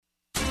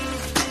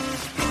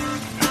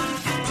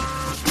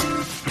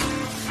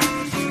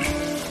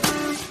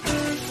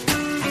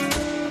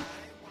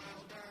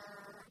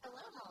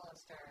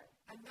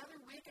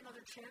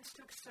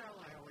sell,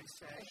 I always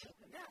say.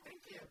 Yeah,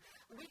 thank you.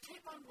 We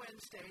tape on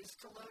Wednesdays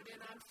to load in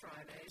on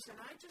Fridays, and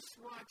I just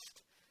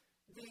watched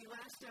the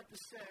last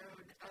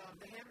episode of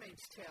The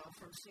Handmaid's Tale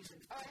from season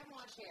 4. Oh, I haven't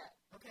watched it yet.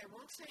 Okay, I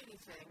won't say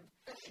anything.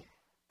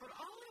 But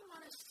all I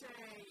want to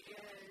say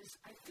is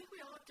I think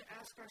we all have to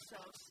ask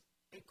ourselves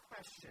a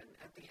question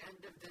at the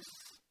end of this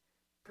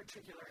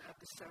particular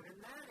episode, and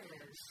that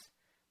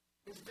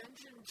is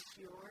vengeance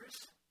yours,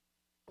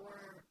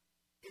 or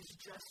is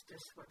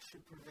justice what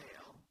should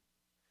prevail?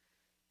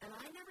 And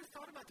I never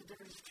thought about the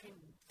difference between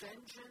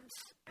vengeance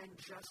and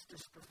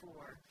justice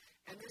before.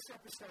 And this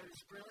episode is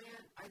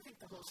brilliant. I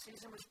think the whole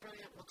season was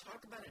brilliant. We'll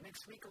talk about it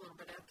next week a little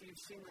bit after you've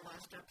seen the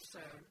last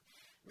episode.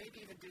 Maybe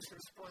even do some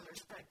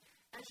spoilers. But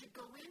as you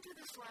go into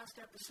this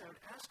last episode,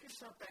 ask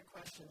yourself that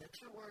question. The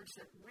two words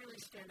that really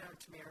stand out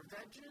to me are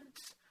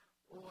vengeance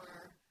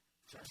or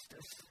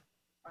justice.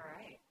 All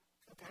right.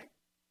 Okay?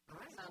 All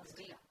right. Sounds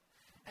deep.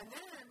 And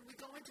then we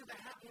go into the,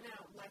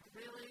 like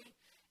really,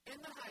 In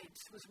the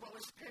Heights was what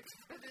was picked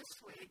for this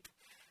week.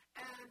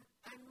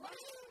 And why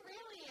are you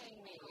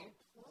rallying me?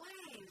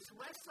 Please,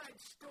 West Side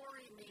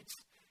Story meets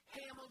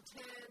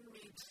Hamilton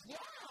meets... Yeah.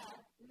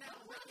 No,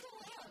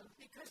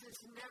 because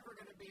it's never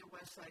going to be a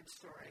West Side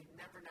Story.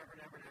 Never, never,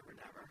 never, never,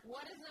 never.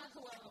 What is not to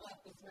love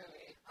about this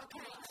movie?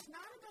 Okay, it's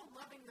not about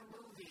loving the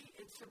movie.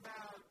 It's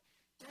about,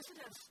 does it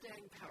have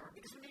staying power?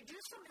 Because when you do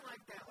something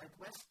like that, like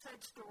West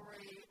Side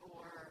Story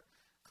or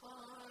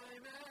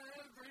Climb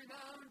Every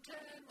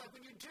Mountain, like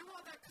when you do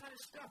all that kind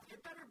of stuff, you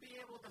better be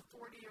able to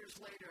 40 years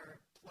later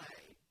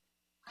play.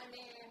 I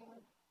mean,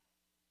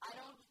 I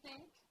don't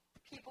think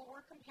people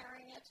were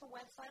comparing it to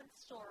West Side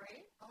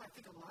Story. Oh, I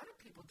think a lot of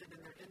people did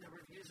in the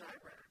reviews I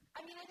read.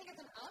 I mean, I think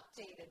it's an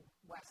updated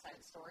West Side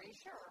Story,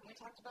 sure. We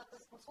talked about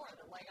this before.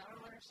 That, like, I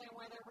don't understand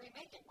why they're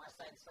remaking West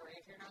Side Story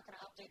if you're not going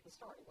to update the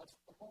story. What's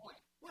the point?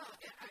 Well,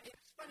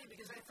 it's funny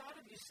because I thought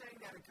of you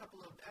saying that a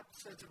couple of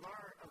episodes of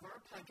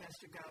our podcast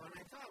ago, and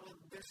I thought, well,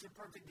 this is a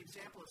perfect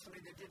example of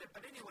somebody that did it.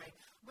 But anyway,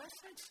 West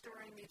Side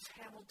Story meets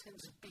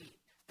Hamilton's Beat.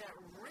 That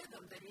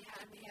rhythm that he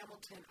had in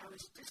Hamilton, I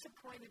was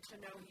disappointed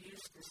to know he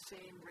used the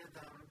same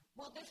rhythm.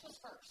 Well, this was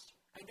first.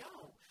 I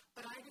know,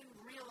 but I didn't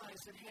realize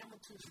that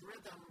Hamilton's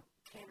rhythm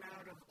came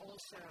out of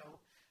also...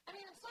 I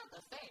mean, it's not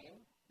the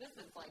same. This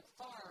is, like,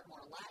 far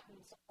more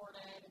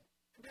Latin-supported.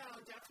 No,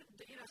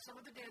 definitely, some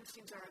of the dance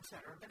scenes are, et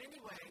cetera. But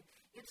anyway,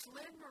 it's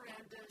Lin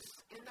Miranda's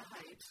In the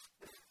Heights,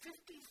 the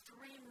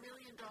 $53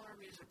 million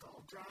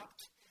musical,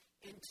 dropped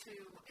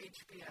into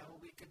HBO a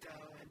week ago,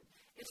 and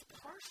it's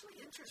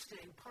partially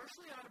interesting,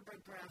 partially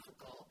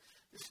autobiographical.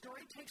 The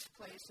story takes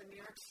place in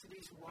New York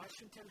City's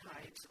Washington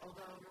Heights,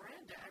 although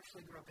Miranda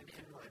actually grew up in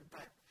Inwood,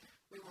 but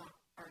we won't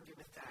argue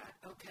with that.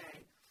 Okay.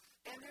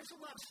 And there's a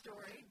love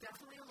story,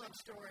 definitely a love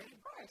story.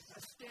 Of course.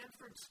 A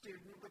Stanford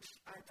student, which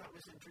I thought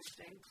was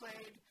interesting,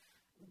 played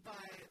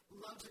by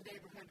Love's a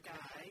Neighborhood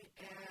Guy,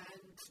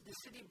 and the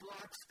city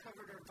blocks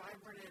covered are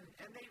vibrant,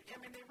 and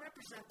they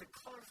represent the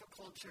colorful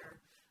culture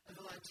of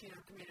the Latino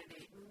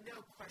community, no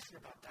question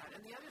about that.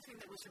 And the other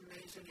thing that was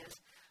amazing is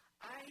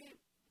I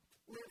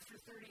lived for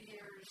 30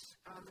 years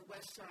on the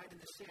west side in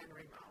the San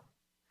Remo,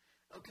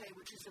 okay,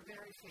 which is a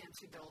very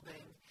fancy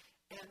building,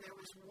 and there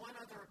was one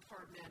other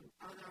apartment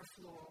on our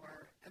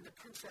floor, and the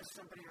princess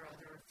somebody or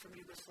other from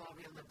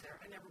Yugoslavia lived there.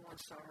 I never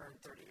once saw her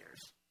in 30 years.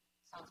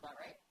 Sounds about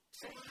right.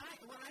 So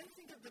when I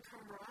think of the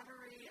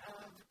camaraderie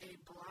of a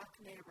block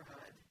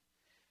neighborhood,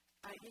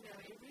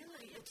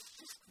 it's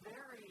just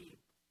very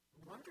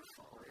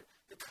wonderful.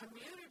 The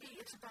community,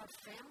 it's about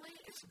family,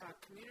 it's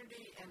about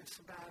community, and it's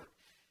about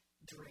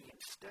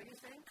dreams, don't you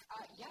think?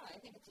 Yeah,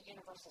 I think it's a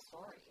universal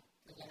story.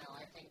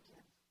 I think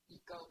you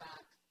go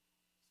back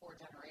 4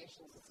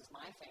 generations, this is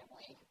my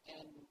family,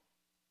 in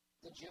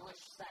the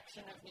Jewish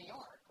section of New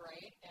York,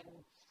 right?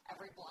 And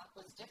every block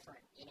was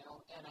different,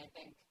 and I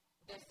think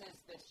this is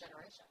this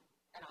generation.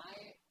 And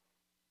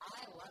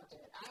I loved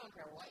it. I don't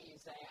care what you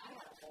say. I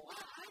had a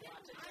blast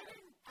watching it.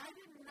 I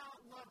did not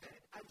love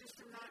it. I just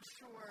am not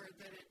sure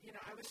that it,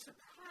 I was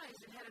surprised.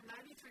 It had a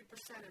 93%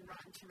 in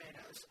Rotten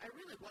Tomatoes. I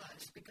really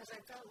was, because I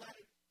felt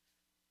like,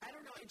 I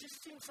don't know, it just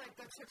seems like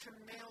that's such a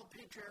male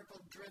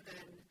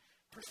patriarchal-driven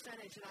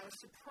percentage, and I was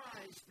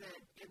surprised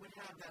that it would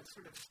have that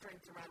sort of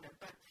strength around it.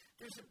 But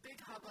there's a big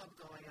hubbub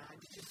going on.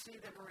 Did you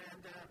see that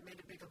Miranda made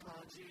a big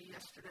apology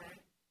yesterday?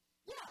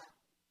 Yeah.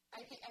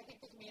 I think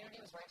the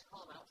community was right to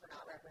call him out for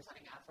not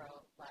representing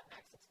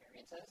Afro-Latinx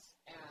experiences,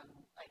 and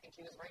I think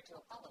he was right to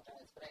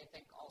apologize, but I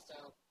think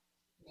also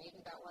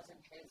maybe that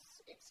wasn't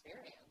his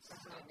experience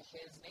in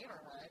his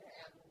neighborhood,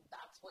 and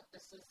that's what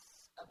this is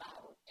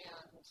about.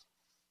 And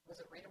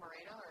was it Rita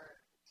Moreno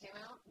came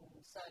out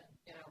and said,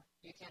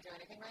 you can't do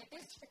anything right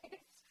these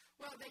days?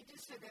 Well, they did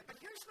say that, but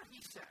here's what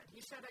he said.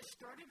 He said, I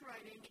started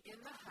writing In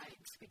the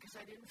Heights because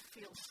I didn't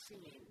feel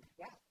seen.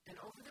 Yeah. And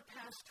over the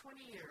past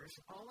 20 years,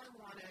 all I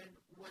wanted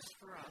was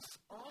for us,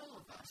 all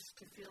of us,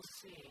 to feel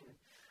seen.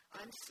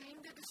 I'm seeing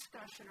the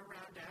discussion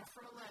around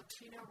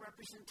Afro-Latino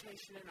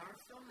representation in our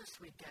film this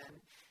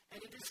weekend,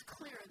 and it is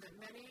clear that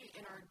many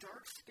in our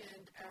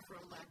dark-skinned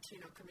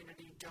Afro-Latino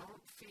community don't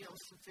feel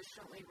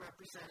sufficiently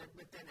represented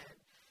within it.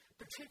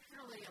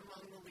 particularly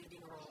among the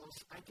leading roles,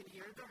 I can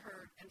hear the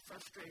hurt and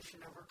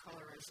frustration over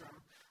colorism,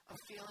 of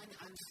feeling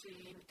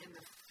unseen in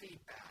the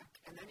feedback.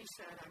 And then he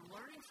said, I'm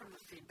learning from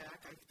the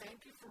feedback. I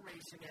thank you for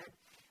raising it,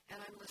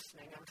 and I'm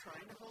listening. I'm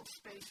trying to hold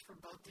space for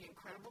both the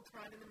incredible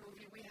pride in the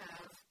movie we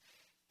have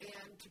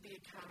and to be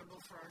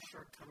accountable for our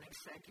shortcomings.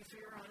 Thank you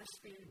for your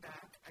honest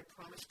feedback. I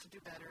promise to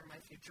do better in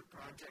my future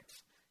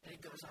projects. And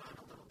it goes on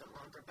a little bit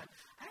longer. But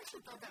I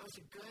actually thought that was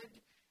a good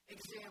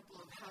example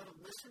of how to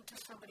listen to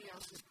somebody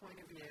else's point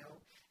of view.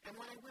 And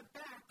when I went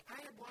back, I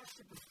had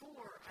watched it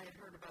before I had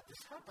heard about this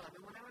hubbub.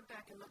 And when I went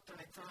back and looked at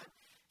it, I thought,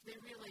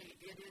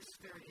 it is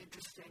very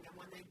interesting. And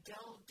when they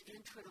delved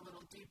into it a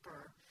little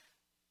deeper,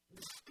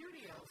 the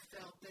studio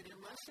felt that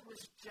unless it was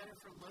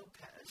Jennifer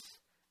Lopez,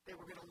 they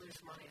were going to lose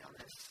money on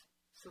this.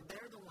 So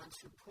they're the ones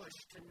who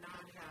pushed to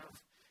not have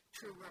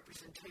true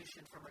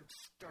representation from a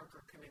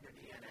darker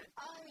community in it.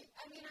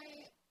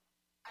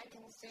 I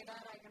can see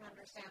that, I can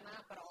understand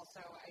that, but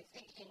also I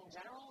think in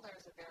general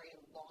there's a very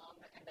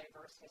long and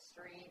diverse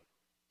history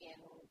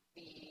in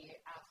the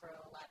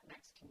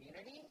Afro-Latinx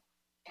community,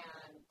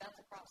 and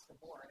that's across the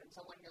board. And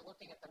so when you're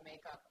looking at the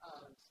makeup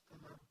of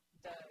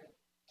the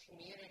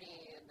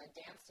community and the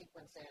dance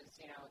sequences,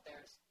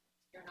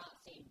 you're not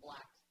seeing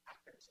black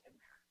actors in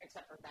there,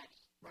 except for Benny.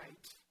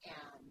 Right.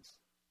 And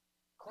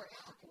Corey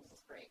Hawkins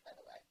is great, by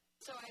the way.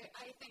 So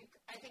I think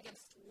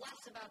it's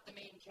less about the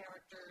main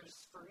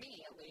characters, for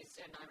me at least,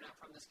 and I'm not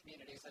from this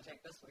community, so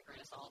take this with a grain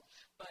of salt,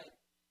 but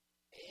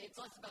it's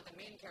less about the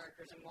main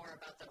characters and more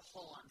about the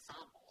whole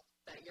ensemble,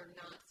 that you're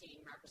not seeing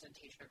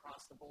representation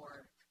across the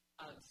board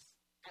of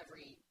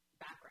every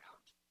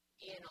background.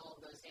 In all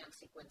of those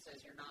dance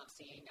sequences, you're not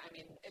seeing,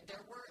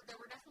 there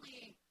were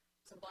definitely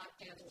some black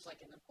dancers like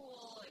in the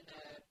pool,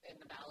 in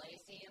the ballet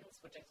scenes,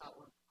 which I thought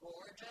were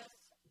gorgeous,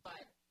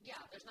 but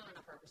yeah, there's not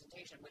enough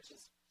representation, which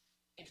is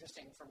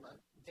interesting from a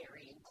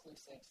very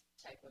inclusive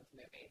type of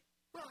movie.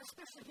 Well,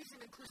 especially he's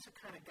an inclusive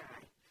kind of guy.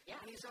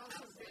 Yeah. And he's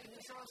also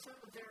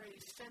very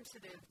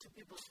sensitive to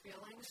people's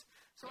feelings.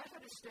 So I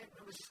thought his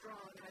statement was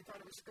strong, and I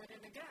thought it was good.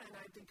 And again,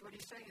 I think what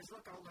he's saying is,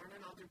 look, I'll learn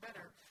and I'll do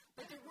better.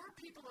 But there were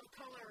people of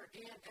color,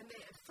 and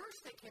at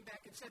first they came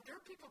back and said, there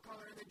are people of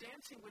color in the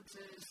dancing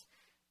sequences,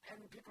 and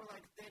people are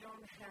like, they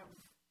don't have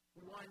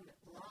one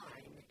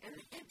line in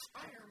the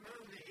entire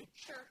movie.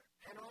 Sure.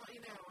 And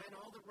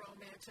all the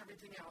romance,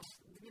 everything else,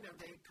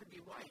 they could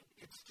be white.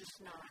 It's just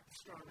not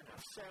strong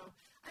enough. So,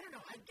 I don't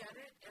know, I get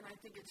it, and I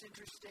think it's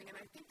interesting, and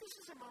I think this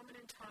is a moment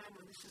in time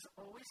when this is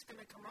always going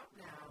to come up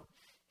now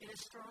in a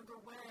stronger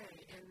way,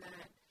 in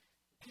that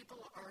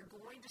people are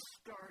going to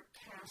start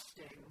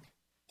casting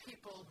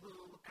people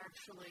who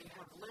actually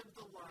have lived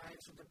the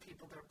lives of the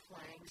people they're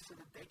playing so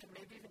that they can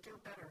maybe even do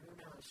it better. Who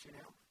knows,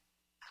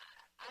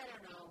 I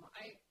don't know.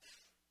 I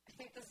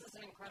think this is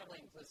an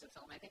incredibly inclusive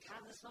film. I think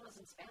half this film is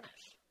in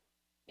Spanish,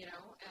 and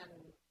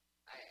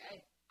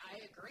I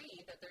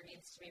agree that there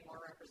needs to be more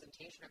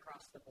representation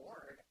across the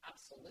board,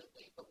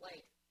 absolutely. But,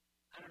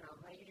 I don't know,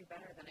 how do you do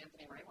better than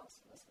Anthony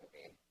Ramos in this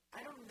movie?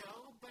 I don't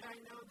know, but I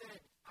know that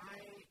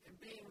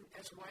being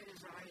as white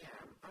as I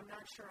am, I'm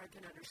not sure I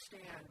can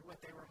understand what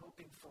they were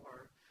hoping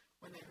for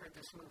when they heard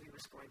this movie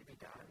was going to be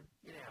done,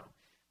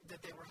 that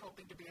they were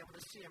hoping to be able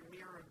to see a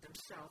mirror of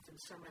themselves, and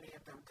so many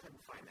of them couldn't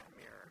find that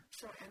mirror.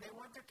 So, and they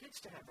want their kids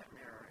to have that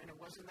mirror, and it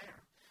wasn't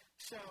there.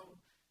 So,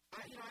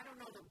 I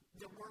don't know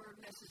that we're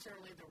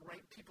necessarily the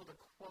right people to,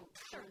 quote,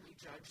 truly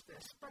judge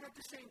this. But at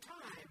the same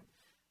time,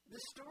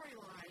 the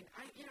storyline,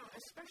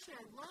 especially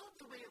I love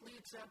the way it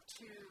leads up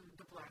to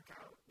the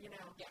blackout,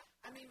 Yeah.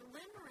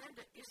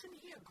 Lin-Miranda, isn't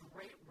he a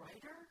great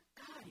writer?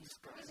 God, he's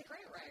good. He's a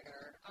great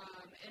writer,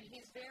 and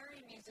he's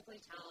very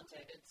musically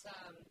talented.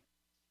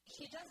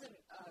 He does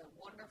a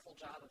wonderful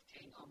job of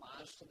paying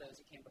homage to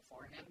those who came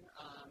before him.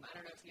 I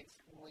don't know if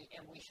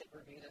we should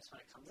review this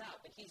when it comes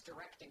out, but he's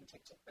directing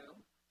Tick, Tick,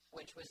 Boom,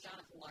 which was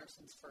Jonathan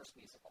Larson's first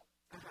musical.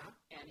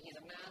 And he's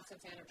a massive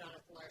fan of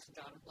Jonathan Larson.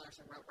 Jonathan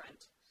Larson wrote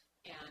Rent.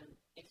 And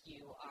if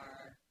you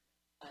are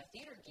a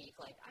theater geek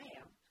like I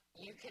am,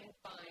 you can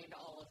find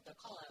all of the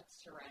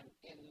call-outs to Rent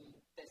in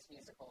this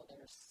musical.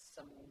 There's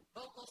some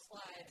vocal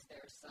slides.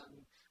 There's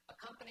some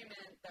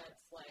accompaniment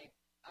that's like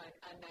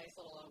a nice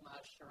little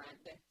homage to Rent.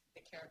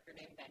 The character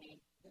named Benny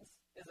is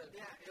a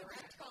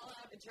direct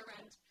call-out to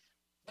Rent.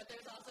 But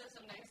there's also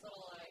some nice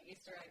little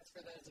Easter eggs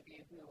for those of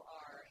you who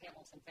are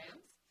Hamilton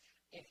fans.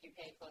 If you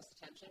pay close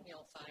attention,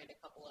 you'll find a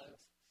couple of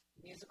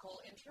musical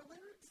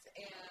interludes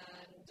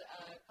and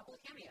a couple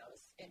of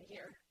cameos in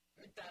here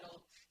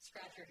that'll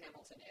scratch your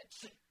Hamilton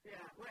itch.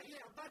 Yeah, well,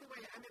 by the way,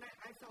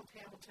 I felt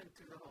Hamilton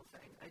through the whole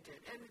thing. I did.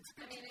 And it's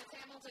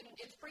Hamilton.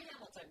 It's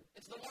pre-Hamilton.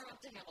 It's the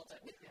warm-up to Hamilton.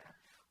 Yeah.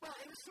 Well,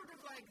 it was sort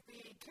of like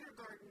the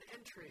kindergarten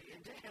entry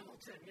into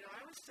Hamilton. I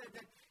always said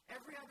that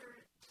every other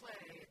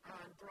play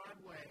on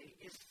Broadway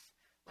is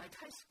like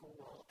high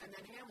school, and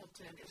then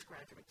Hamilton is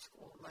graduate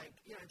school.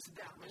 It's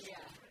that much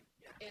different.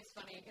 Yeah. It's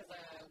funny because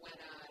when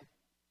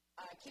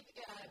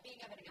Being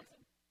Evan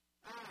Hansen.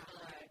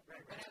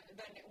 Right.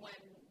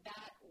 When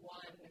that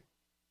won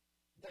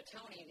the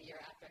Tony the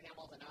year after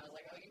Hamilton. I was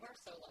like, oh, you are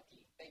so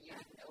lucky that you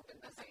didn't open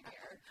the same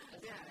year.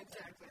 Yeah,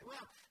 exactly.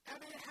 Well, I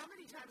mean, how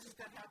many times has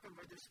that happened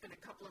where there's been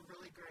a couple of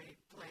really great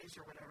plays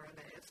or whatever, and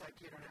it's like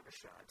you don't have a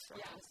shot. So.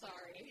 Yeah,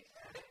 sorry.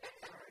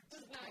 Sorry.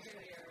 This is not your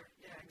year.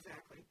 Yeah,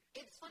 exactly.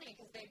 It's funny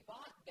because they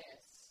bought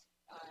this.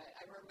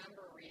 I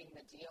remember reading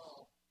the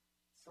deal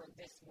for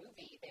this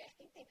movie. I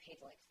think they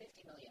paid like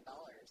 $50 million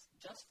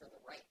just for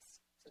the rights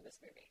for this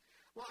movie.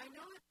 Well, I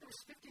know that there was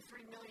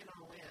 $53 million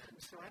all in,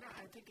 so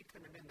I think it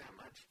couldn't have been that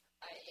much.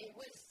 It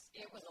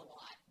was a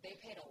lot.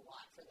 They paid a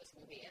lot for this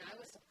movie, and I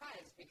was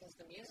surprised because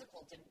the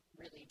musical didn't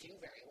really do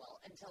very well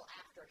until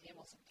after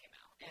Hamilton came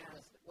out and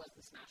was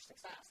the smash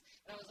success.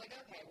 And I was like,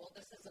 okay, well,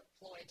 this is a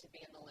ploy to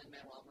be in the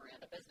Lin-Manuel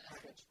Miranda business,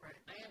 which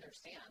I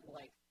understand.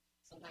 Like,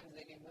 sometimes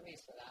they do movies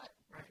for that.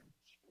 Right.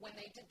 When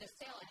they did the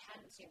sale, I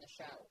hadn't seen the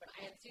show, but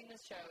I had seen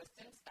this show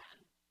since then,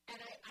 and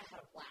I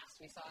had a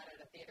blast. We saw it at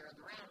a theater on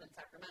the Round in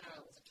Sacramento.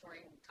 It was a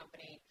touring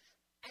company,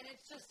 and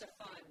it's just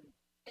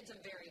it's a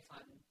very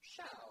fun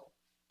show.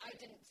 I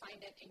didn't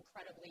find it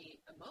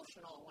incredibly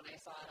emotional when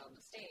I saw it on the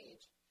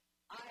stage.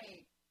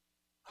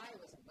 I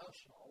was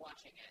emotional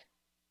watching it.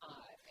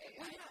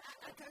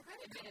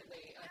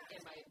 Admittedly,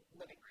 in my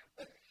living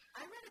room.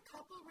 I read a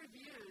couple of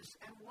reviews,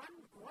 and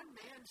one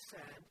man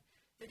said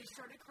that he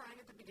started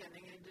crying at the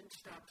beginning and he didn't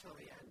stop till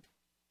the end.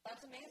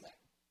 That's amazing.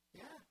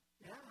 Yeah,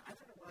 I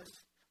thought it was.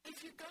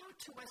 If you go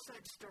to West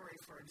Side Story,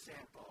 for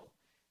example,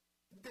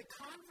 the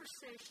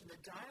conversation,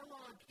 the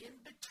dialogue in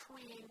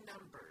between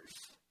numbers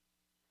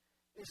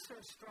is so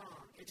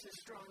strong. It's as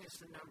strong as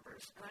the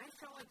numbers. And I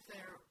felt like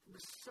there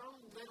was so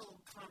little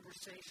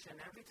conversation.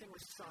 Everything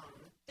was sung.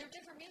 They're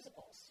different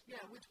musicals.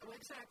 Yeah,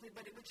 exactly,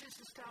 which is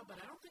the style,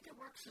 but I don't think it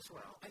works as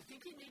well. I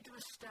think you need to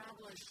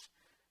establish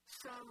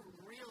some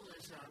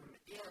realism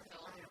in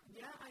film.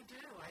 Yeah, I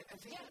do. I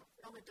think in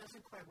film it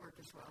doesn't quite work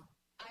as well.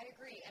 I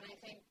agree, and I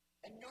think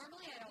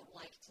normally I don't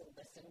like to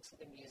listen to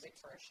the music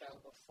for a show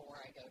before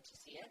I go to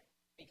see it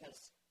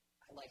because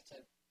I like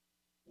to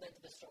live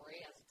the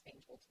story as it's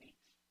being told to me.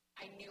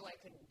 I knew I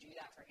couldn't do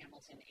that for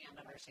Hamilton and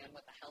understand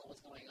what the hell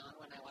was going on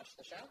when I watched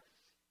the show.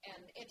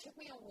 And it took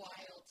me a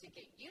while to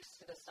get used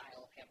to the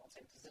style of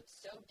Hamilton because it's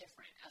so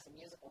different as a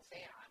musical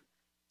fan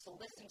to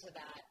listen to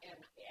that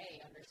and,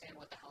 understand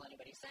what the hell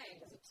anybody's saying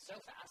because it's so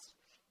fast,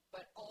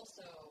 but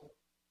also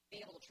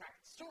be able to track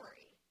the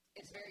story.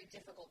 It's very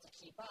difficult to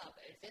keep up.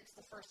 If it's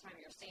the first time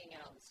you're seeing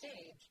it on the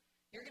stage,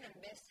 you're going to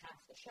miss half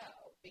the show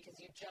because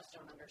you just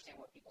don't understand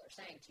what people are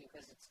saying to you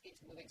because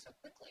it's moving so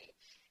quickly.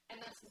 And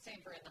that's the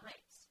same for In the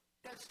Heights.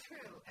 That's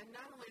true. And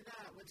not only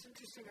that, what's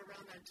interesting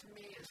around that to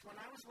me is when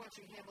I was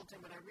watching Hamilton,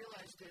 what I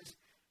realized is,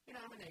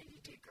 I'm an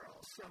ADD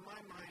girl, so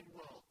my mind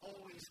will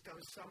always go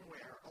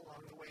somewhere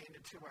along the way in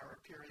a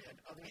 2-hour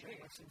period other than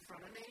what's in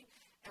front of me.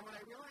 And what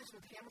I realized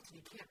with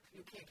Hamilton,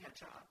 you can't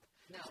catch up.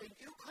 No. So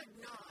you couldn't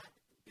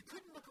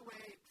look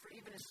away for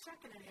even a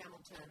second in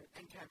Hamilton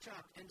and catch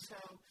up. And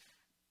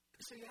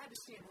so you had to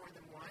see it more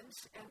than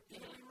once. And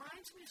it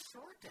reminds me of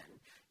Sorkin.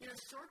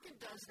 Sorkin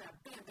does that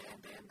bam, bam,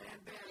 bam, bam,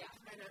 bam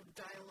kind of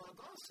dialogue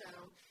also.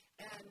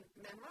 And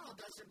Manuel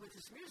does it with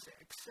his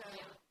music. So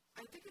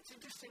I think it's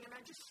interesting, and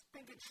I just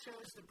think it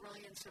shows the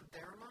brilliance of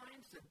their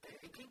minds that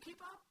they can keep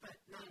up, but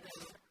not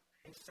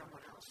necessarily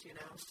someone else,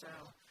 so.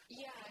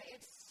 Yeah,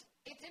 it's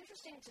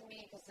interesting to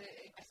me because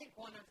I think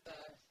one of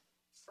the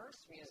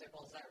first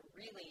musicals that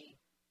really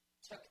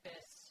took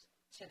this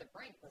to the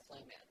brink was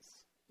Les Mis.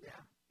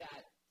 Yeah.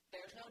 That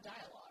there's no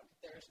dialogue,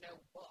 there's no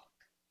book.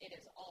 It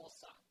is all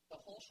sung. The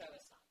whole show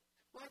is sung.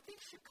 Well, I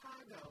think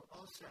Chicago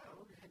also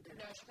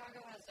No, Chicago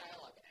has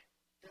dialogue in it.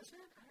 Does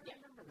it? I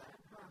don't remember that,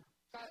 huh?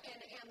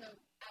 And the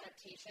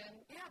adaptation.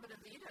 Yeah, but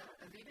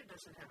Evita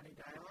doesn't have any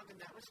dialogue,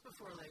 and that was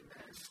before Les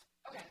Mis.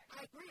 Okay.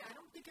 I agree. I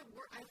don't think it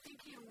works. I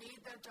think you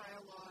need that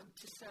dialogue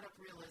to set up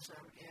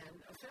realism in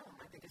a film.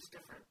 I think it's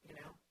different,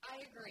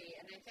 I agree,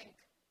 and I think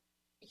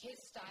his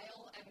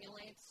style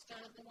emulates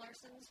Jonathan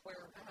Larson's,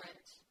 where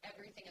Rent,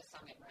 everything is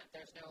sung in Rent.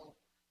 There's no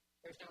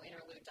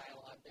interlude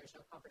dialogue. There's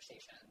no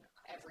conversation.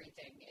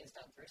 Everything is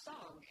done through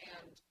song,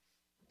 and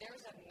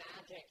there's a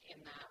magic in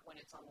that when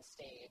it's on the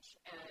stage,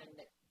 and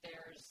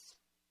there's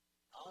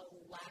a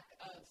lack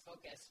of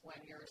focus when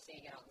you're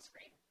seeing it on the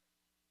screen.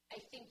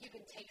 I think you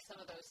can take some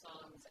of those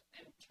songs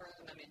and turn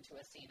them into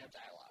a scene of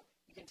dialogue.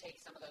 You can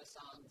take some of those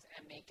songs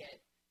and make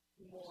it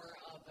more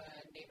of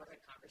a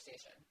neighborhood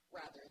conversation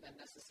rather than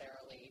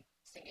necessarily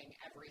singing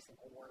every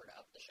single word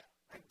of the show.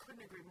 I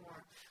couldn't agree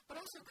more. But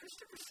also,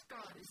 Christopher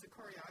Scott is the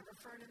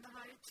choreographer in The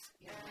Heights.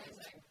 He's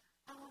amazing.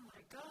 Oh,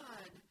 my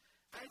God.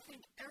 I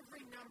think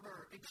every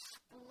number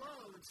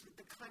explodes with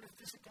the kind of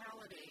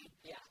physicality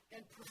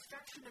and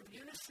perfection of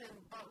unison,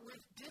 but with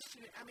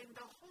disunity. I mean,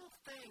 the whole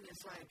thing is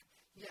like,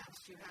 yes,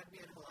 you had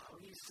me at hello.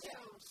 He's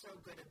so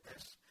good at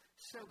this.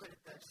 So good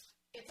at this.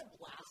 It's a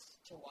blast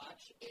to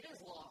watch. It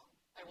is long,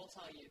 I will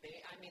tell you. They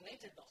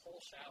did the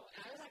whole show,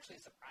 and I was actually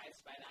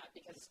surprised by that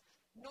because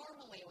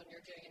normally when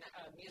you're doing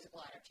a musical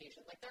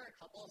adaptation, like there are a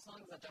couple of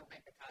songs that don't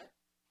make the cut.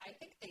 I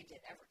think they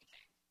did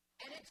everything.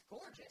 And it's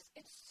gorgeous.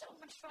 It's so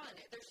much fun.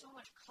 There's so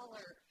much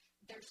color.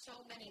 there's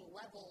so many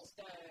levels.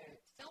 The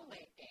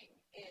filmmaking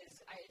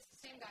it's the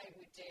same guy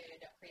who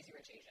did Crazy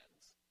Rich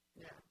Asians.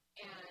 Yeah.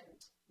 And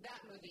that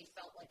movie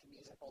felt like a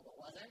musical but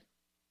wasn't.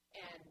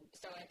 And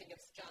so I think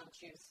it's John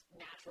Chu's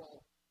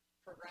natural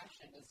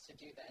progression is to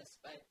do this.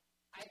 But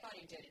I thought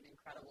he did an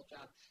incredible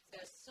job.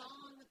 The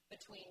song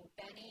between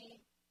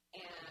Benny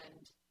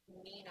and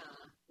Nina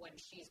when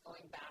she's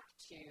going back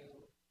to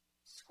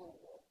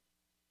school,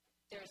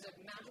 there's a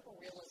magical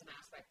realism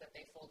aspect that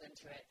they fold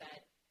into it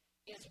that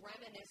is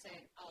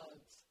reminiscent of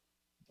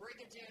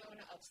Brigadoon,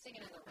 of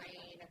Singin' in the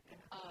Rain,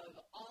 of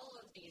all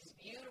of these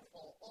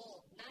beautiful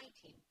old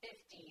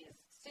 1950s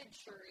Sid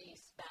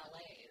Charisse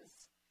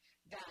ballets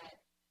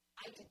that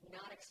I did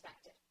not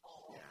expect at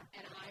all. Yeah.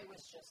 And I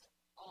was just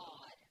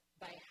awed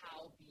by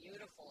how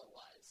beautiful it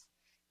was.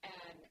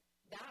 And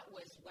that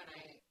was when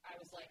I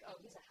was like, oh,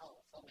 he's a hell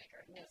of a filmmaker.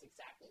 He knows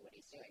exactly what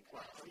he's doing.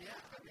 Well, yeah.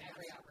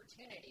 Every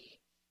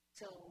opportunity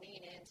to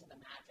lean into the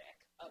magic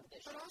of this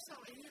show. But also,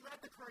 he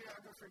let the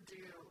choreographer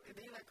and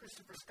he let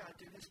Christopher Scott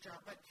do his job.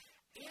 But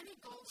Annie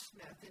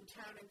Goldsmith in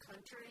Town and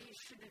Country,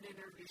 she did an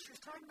interview. She was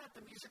talking about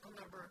the musical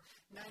number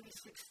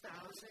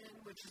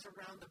 96,000, which is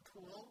around the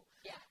pool.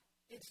 Yeah.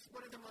 It's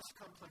one of the most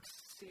complex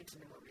scenes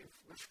in the movie,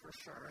 which for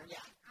sure. And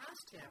yeah. I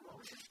asked him,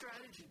 what was your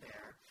strategy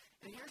there?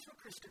 And here's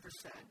what Christopher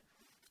said.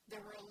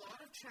 There were a lot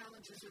of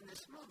challenges in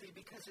this movie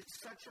because it's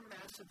such a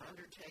massive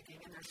undertaking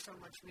and there's so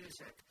much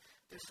music.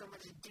 There's so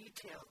much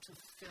detail to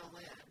fill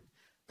in.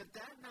 But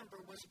that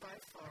number was by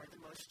far the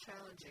most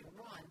challenging.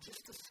 One,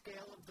 just the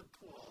scale of the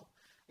pool.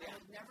 Yeah.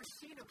 I've never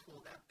seen a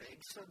pool that big.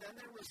 So then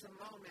there was a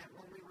moment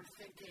when we were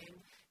thinking,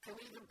 can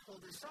we even pull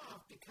this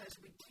off? Because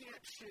we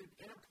can't shoot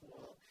in a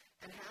pool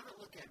and have it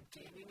look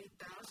empty. And you need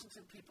thousands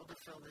of people to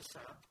fill this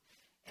up.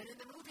 And in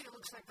the movie, it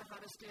looks like the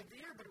hottest day of the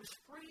year, but it was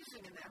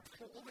freezing in that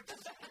pool, which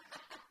is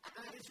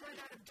it's right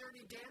out of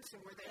Dirty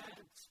Dancing, where they had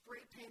to spray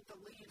paint the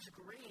leaves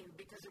green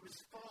because it was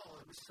fall.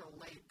 It was so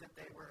late that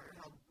they were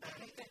held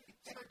back.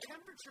 So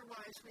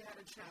temperature-wise, we had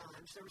a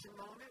challenge. There was a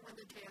moment when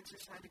the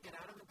dancers had to get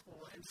out of the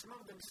pool, and some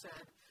of them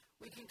said,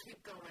 we can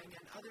keep going,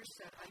 and others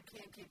said, I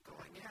can't keep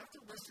going. You have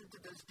to listen to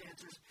those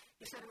dancers.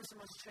 He said it was the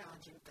most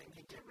challenging thing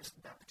he did was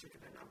that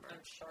particular number.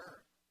 I'm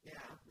sure.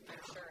 Yeah.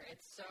 I'm sure.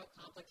 It's so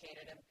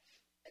complicated, and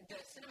the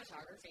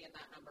cinematography in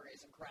that number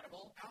is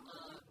incredible.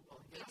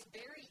 Yeah. It's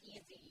very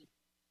easy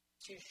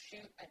to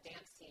shoot a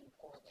dance scene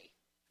poorly.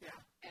 Yeah.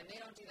 And they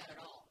don't do that at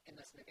all in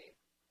this movie.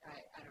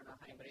 I don't know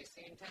if anybody's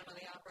seen Phantom of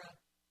the Opera.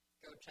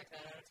 Go check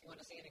that out if you want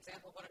to see an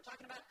example of what I'm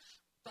talking about.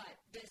 But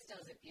this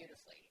does it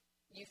beautifully.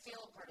 You feel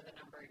a part of the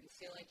number. You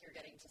feel like you're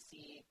getting to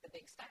see the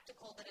big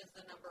spectacle that is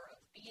the number of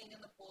being in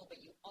the pool,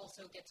 but you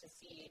also get to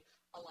see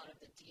a lot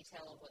of the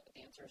detail of what the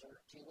dancers are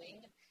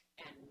doing.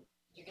 And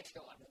you get to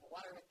go under the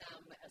water with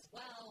them as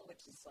well,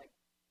 which is like,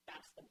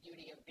 that's the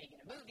beauty of being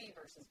in a movie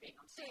versus being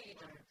on stage.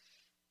 Right.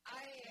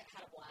 I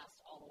had a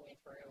blast all the way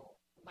through.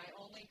 My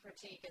only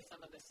critique is some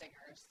of the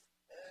singers.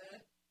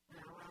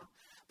 Yeah, well,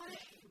 but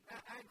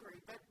I agree.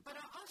 But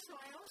I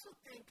also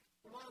think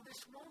while this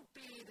won't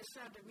be the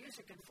Sound of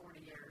Music in 40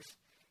 years,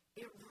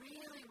 it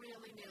really,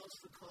 really nails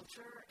the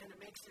culture, and it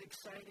makes it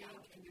exciting,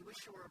 and you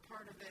wish you were a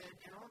part of it,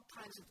 and all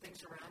kinds of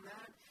things around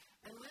that.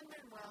 And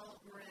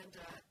Lin-Manuel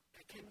Miranda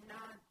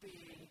cannot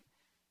be,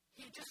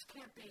 he just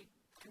can't be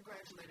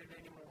congratulated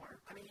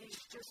anymore. I mean,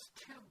 he's just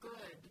too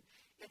good.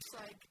 It's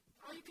like,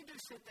 all you can do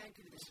is say thank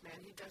you to this man.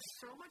 He does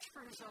so much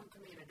for his own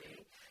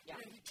community.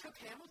 Yeah. You know, he took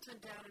Hamilton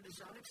down at his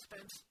own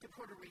expense to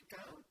Puerto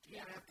Rico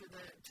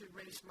to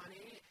raise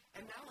money.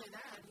 And not only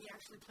that, he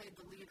actually played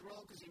the lead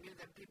role because he knew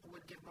that people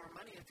would give more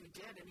money if he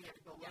did, and he had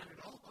to go learn it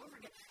all over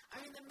again.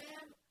 I mean, the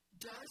man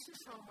does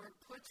his homework,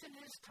 puts in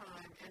his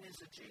time, and is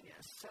a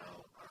genius. So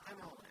I'm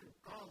all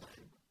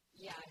in.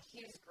 Yeah,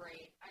 he's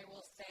great. I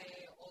will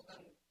say Olga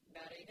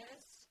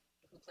Mercedes,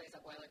 who plays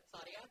Abuela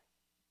Claudia,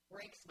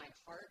 breaks my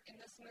heart in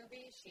this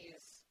movie.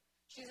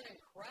 She's an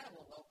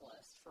incredible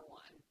vocalist, for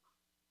one.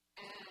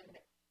 And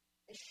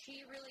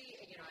she really,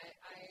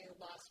 I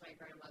lost my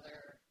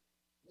grandmother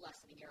less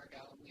than a year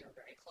ago, and we were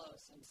very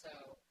close. And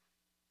so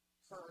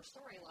her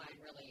storyline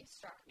really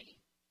struck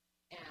me.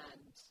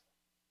 And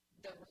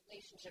the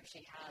relationship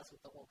she has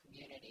with the whole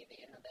community,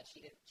 that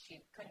she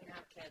couldn't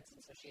have kids, and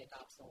so she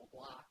adopts the whole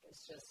block.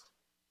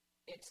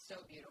 It's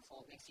so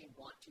beautiful. It makes you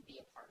want to be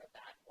a part of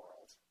that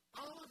world.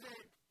 All of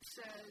it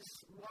says,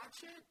 watch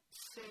it,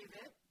 save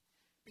it,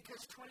 because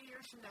 20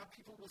 years from now,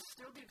 people will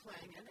still be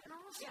playing it. And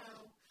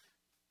also,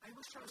 I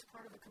wish I was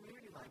part of a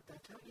community like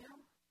that, don't you?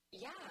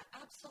 Yeah,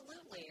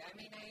 absolutely. I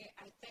mean,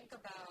 I think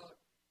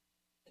about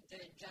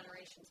the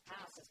generations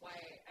past. That's why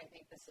I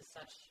think this is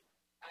such,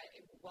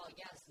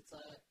 yes, it's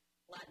a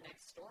Latinx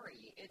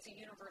story. It's a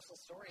universal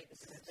story.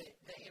 This is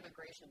the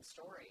immigration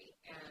story.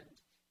 And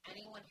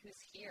anyone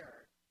who's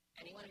here,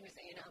 anyone who's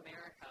in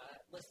America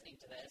listening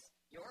to this,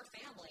 your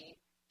family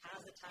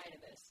has a tie to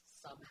this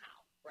somehow,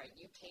 right?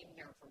 You came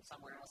here from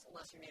somewhere else,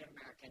 unless you're Native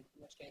American, in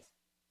which case,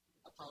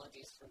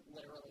 apologies for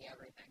literally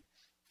everything.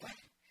 But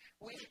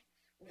we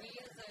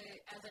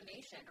as a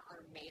nation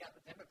are made up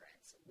of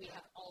immigrants. We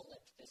have all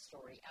lived this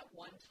story at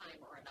one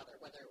time or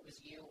another, whether it was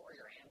you or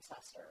your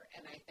ancestor.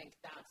 And I think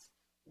that's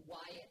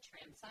why it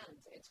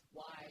transcends. It's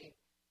why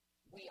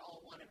we all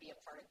want to be a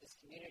part of this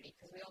community,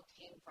 because we all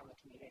came from a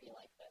community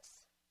like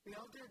this. We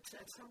all did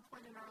at some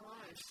point in our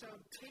lives. So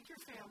take your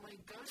family,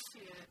 go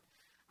see it.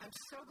 I'm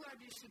so glad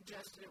you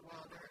suggested it,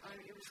 Wilder. I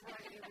mean, it was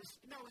right. It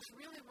was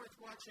really worth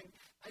watching.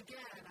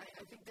 Again,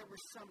 I think there were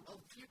a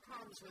few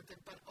problems with it,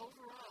 but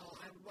overall,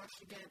 I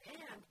watched again,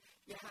 and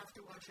you have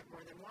to watch it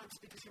more than once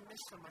because you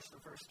missed so much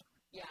the first time.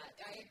 Yeah,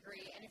 I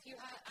agree. And if you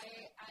have,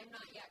 I'm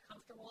not yet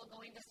comfortable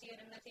going to see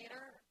it in the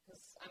theater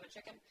because I'm a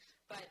chicken.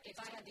 But if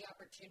I had the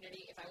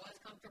opportunity, if I was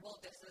comfortable,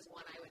 this is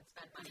one I would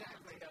spend money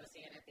on to go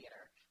see in a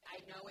theater.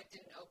 I know it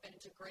didn't open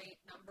to great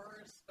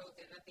numbers, both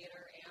in the theater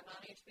and on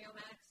HBO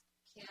Max.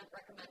 Can't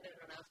recommend it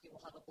enough. You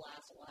will have a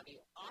blast. It will have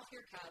you off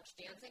your couch,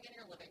 dancing in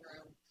your living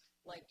room.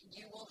 Like,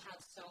 you will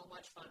have so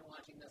much fun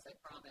watching this. I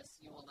promise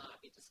you will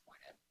not be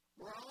disappointed.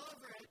 We're all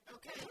over it.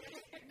 Okay,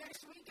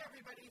 next week,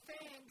 everybody.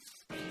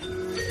 Thanks.